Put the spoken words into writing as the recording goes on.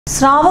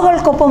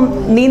സ്രാവുകൾക്കൊപ്പം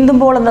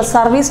നീന്തുമ്പോൾ എന്ന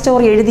service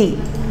story എഴുതി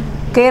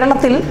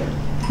കേരളത്തിൽ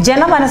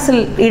ജനമനസ്സിൽ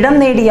ഇടം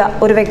നേടിയ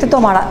ഒരു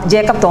വ്യക്തിത്വമാണ്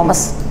ജേക്കബ്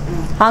തോമസ്.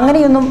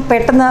 അങ്ങനെയൊന്നും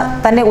പെട്ടെന്ന്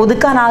തന്നെ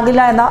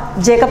ഒതുക്കാനാകില്ല എന്ന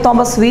ജേക്കബ്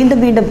തോമസ്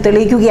വീണ്ടും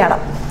തെളിയിക്കുകയാണ്.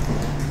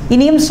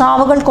 ഇനിയും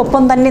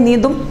സ്രാവുകൾക്കൊപ്പം തന്നെ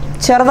നീന്തും.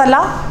 ചെറുതല്ല,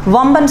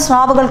 വമ്പൻ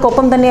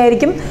സ്രാവുകൾക്കൊപ്പം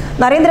തന്നെയായിരിക്കും.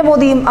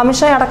 നരേന്ദ്രമോദിയും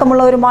അമിത്ഷാ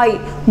അടക്കമുള്ളവരുമായി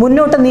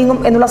മുന്നോട്ട് നീങ്ങും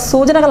എന്നുള്ള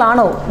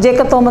സൂചനകളാണോ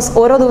ജേക്കബ് തോമസ്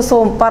ഓരോ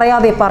ദിവസവും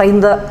പറയാതെ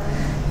പറയുന്നത്?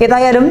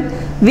 ഏതായാലും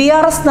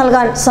VRS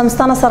നൽകാൻ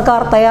സംസ്ഥാന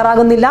സർക്കാർ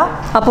തയ്യാറാകുന്നില്ല.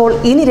 അപ്പോൾ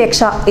ഇനി രക്ഷ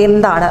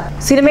എന്താണ്?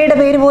 സിനിമയുടെ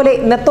പേര് പോലെ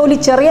നെത്തോലി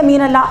ചെറിയ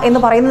മീനല്ല എന്ന്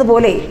പറയുന്നത്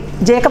പോലെ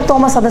ജേക്കബ്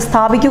തോമസ് അത്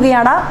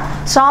സ്ഥാപിക്കുകയാണ്.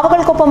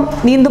 സ്രാവുകൾക്കൊപ്പം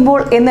നീന്തുമ്പോൾ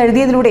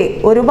എന്നെഴുതിയതിലൂടെ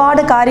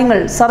ഒരുപാട്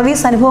കാര്യങ്ങൾ,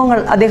 സർവീസ്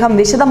അനുഭവങ്ങൾ അദ്ദേഹം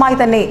വിശദമായി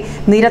തന്നെ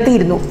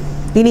നിരത്തിയിരുന്നു.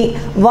 ഇനി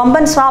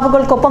വമ്പൻ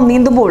സ്രാവുകൾക്കൊപ്പം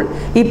നീന്തുമ്പോൾ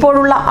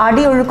ഇപ്പോഴുള്ള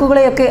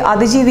അടിയൊഴുക്കുകളെയൊക്കെ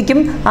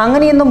അതിജീവിക്കും,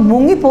 അങ്ങനെയൊന്നും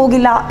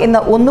മുങ്ങിപ്പോകില്ല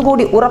എന്ന്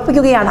ഒന്നുകൂടി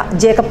ഉറപ്പിക്കുകയാണ്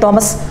ജേക്കബ്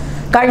തോമസ്.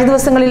 കഴിഞ്ഞ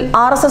ദിവസങ്ങളിൽ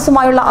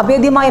RSSുമായുള്ള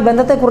അഭേദ്യമായ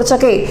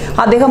ബന്ധത്തെക്കുറിച്ചൊക്കെ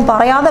അദ്ദേഹം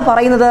പറയാതെ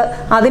പറയുന്നത്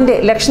അതിന്റെ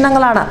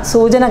ലക്ഷണങ്ങളാണ്,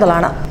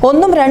 സൂചനകളാണ്.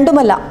 ഒന്നും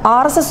രണ്ടുമല്ല,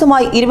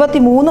 RSSുമായി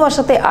 23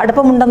 വർഷത്തെ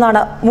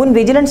അടുപ്പമുണ്ടെന്നാണ് മുൻ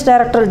വിജിലൻസ്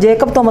ഡയറക്ടർ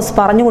ജേക്കബ് തോമസ്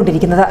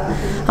പറഞ്ഞുകൊണ്ടിരിക്കുന്നത്.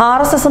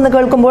 RSS എന്ന്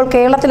കേൾക്കുമ്പോൾ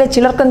കേരളത്തിലെ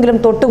ചിലർക്കെങ്കിലും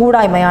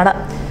തൊട്ടുകൂടായ്മയാണ്.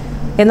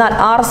 എന്നാൽ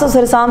RSS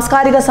ഒരു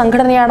സാംസ്കാരിക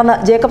സംഘടനയാണെന്ന്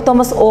ജേക്കബ്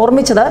തോമസ്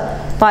ഓർമ്മിച്ചത്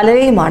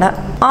പലരെയുമാണ്.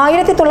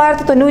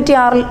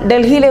 1996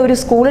 ഡൽഹിയിലെ ഒരു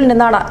സ്കൂളിൽ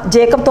നിന്നാണ്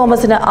ജേക്കബ്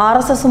തോമസിന്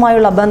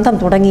RSSുമായുള്ള ബന്ധം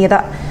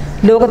തുടങ്ങിയത്.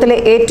 ലോകത്തിലെ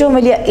ഏറ്റവും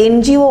വലിയ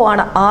NGO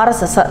ആണ്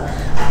RSS.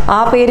 ആ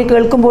പേര്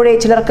കേൾക്കുമ്പോഴേ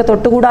ചിലർക്ക്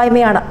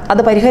തൊട്ടുകൂടായ്മയാണ്.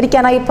 അത്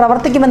പരിഹരിക്കാനായി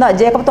പ്രവർത്തിക്കുമെന്ന്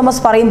ജേക്കബ്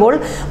തോമസ് പറയുമ്പോൾ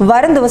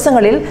വരും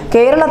ദിവസങ്ങളിൽ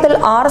കേരളത്തിൽ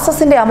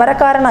RSSന്റെ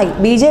അമരക്കാരനായി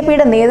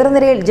BJPയുടെ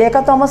നേതൃനിരയിൽ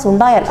ജേക്കബ് തോമസ്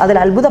ഉണ്ടായാൽ അതിൽ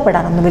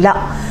അത്ഭുതപ്പെടാനൊന്നുമില്ല.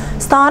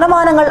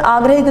 സ്ഥാനമാനങ്ങൾ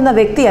ആഗ്രഹിക്കുന്ന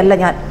വ്യക്തിയല്ല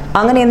ഞാൻ.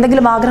 അങ്ങനെ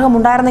എന്തെങ്കിലും ആഗ്രഹം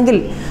ഉണ്ടായിരുന്നെങ്കിൽ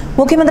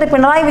മുഖ്യമന്ത്രി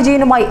പിണറായി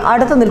വിജയനുമായി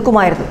അടുത്ത്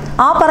നിൽക്കുമായിരുന്നു.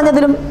 ആ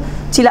പറഞ്ഞതിലും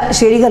ചില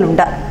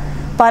ശരികളുണ്ട്.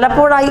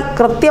 പലപ്പോഴായി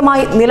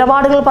കൃത്യമായി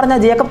നിലപാടുകൾ പറഞ്ഞ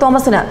ജേക്കബ്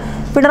തോമസിന്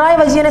പിണറായി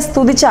വിജയനെ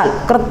സ്തുതിച്ചാൽ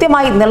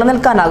കൃത്യമായി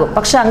നിലനിൽക്കാനാകും.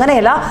 പക്ഷെ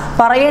അങ്ങനെയല്ല,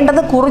 പറയേണ്ടത്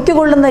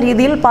കുറിക്കുകൊള്ളുന്ന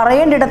രീതിയിൽ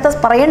പറയേണ്ടിടത്ത്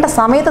പറയേണ്ട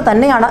സമയത്ത്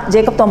തന്നെയാണ്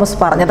ജേക്കബ് തോമസ്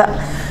പറഞ്ഞത്.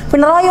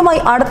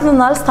 പിണറായിയുമായി അടുത്തു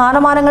നിന്നാൽ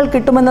സ്ഥാനമാനങ്ങൾ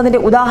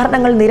കിട്ടുമെന്നതിന്റെ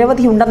ഉദാഹരണങ്ങൾ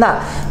നിരവധിയുണ്ടെന്ന്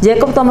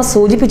ജേക്കബ് തോമസ്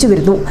സൂചിപ്പിച്ചു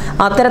വരുന്നു.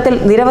 അത്തരത്തിൽ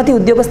നിരവധി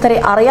ഉദ്യോഗസ്ഥരെ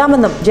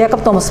അറിയാമെന്നും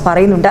ജേക്കബ് തോമസ്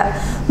പറയുന്നുണ്ട്.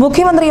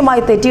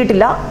 മുഖ്യമന്ത്രിയുമായി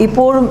തെറ്റിയിട്ടില്ല,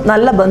 ഇപ്പോഴും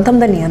നല്ല ബന്ധം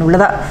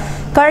തന്നെയാണുള്ളത്.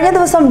 കഴിഞ്ഞ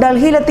ദിവസം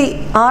ഡൽഹിയിലെത്തി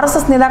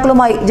RSS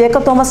നേതാക്കളുമായി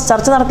ജേക്കബ് തോമസ്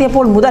ചർച്ച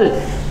നടത്തിയപ്പോൾ മുതൽ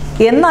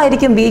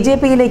എന്നായിരിക്കും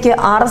BJPയിലേക്ക്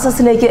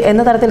RSSലേക്ക്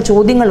എന്ന തരത്തിൽ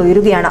ചോദ്യങ്ങൾ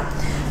ഉയരുകയാണ്.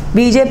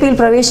 BJPയിൽ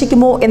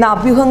പ്രവേശിക്കുമോ എന്ന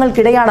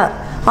അഭ്യൂഹങ്ങൾക്കിടെയാണ്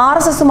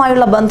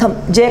RSSുമായുള്ള ബന്ധം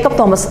ജേക്കബ്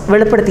തോമസ്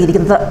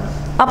വെളിപ്പെടുത്തിയിരിക്കുന്നത്.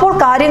 അപ്പോൾ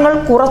കാര്യങ്ങൾ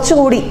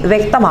കുറച്ചുകൂടി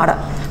വ്യക്തമാണ്.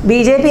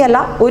 BJP അല്ല,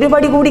 ഒരു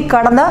പടി കൂടി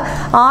കടന്ന്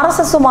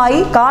RSSുമായി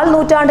 1/4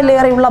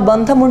 നൂറ്റാണ്ടിലേറെയുള്ള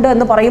ബന്ധമുണ്ട്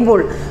എന്ന് പറയുമ്പോൾ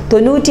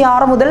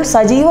 96 മുതൽ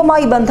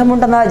സജീവമായി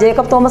ബന്ധമുണ്ടെന്ന്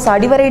ജേക്കബ് തോമസ്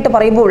അടിവരയിട്ട്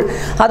പറയുമ്പോൾ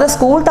അത്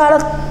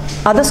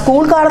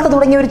സ്കൂൾ കാലത്ത്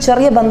തുടങ്ങിയ ഒരു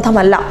ചെറിയ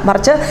ബന്ധമല്ല,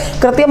 മറിച്ച്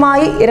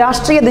കൃത്യമായി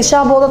രാഷ്ട്രീയ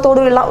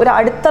ദിശാബോധത്തോടുള്ള ഒരു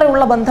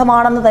അടിത്തറയുള്ള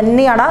ബന്ധമാണെന്ന്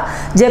തന്നെയാണ്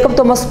ജേക്കബ്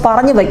തോമസ്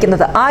പറഞ്ഞു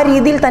വയ്ക്കുന്നത്. ആ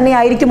രീതിയിൽ തന്നെ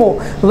ആയിരിക്കുമോ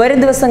വരും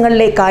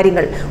ദിവസങ്ങളിലെ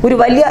കാര്യങ്ങൾ? ഒരു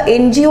വലിയ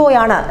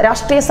NGOയാണ്,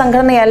 രാഷ്ട്രീയ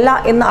സംഘടനയല്ല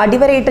എന്ന്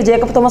അടിവരയിട്ട്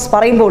ജേക്കബ് തോമസ്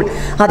പറയുമ്പോൾ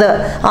അത്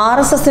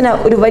RSSന്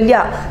ഒരു വലിയ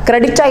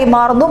ക്രെഡിറ്റായി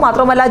മാറുന്നു.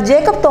 മാത്രമല്ല,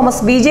 ജേക്കബ്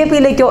തോമസ്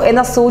BJPയിലേക്കോ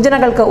എന്ന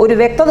സൂചനകൾക്ക് ഒരു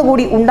വ്യക്തത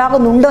കൂടി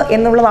ഉണ്ടാകുന്നുണ്ട്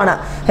എന്നുള്ളതാണ്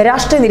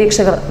രാഷ്ട്രീയ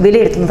നിരീക്ഷകർ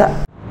വിലയിരുത്തുന്നത്.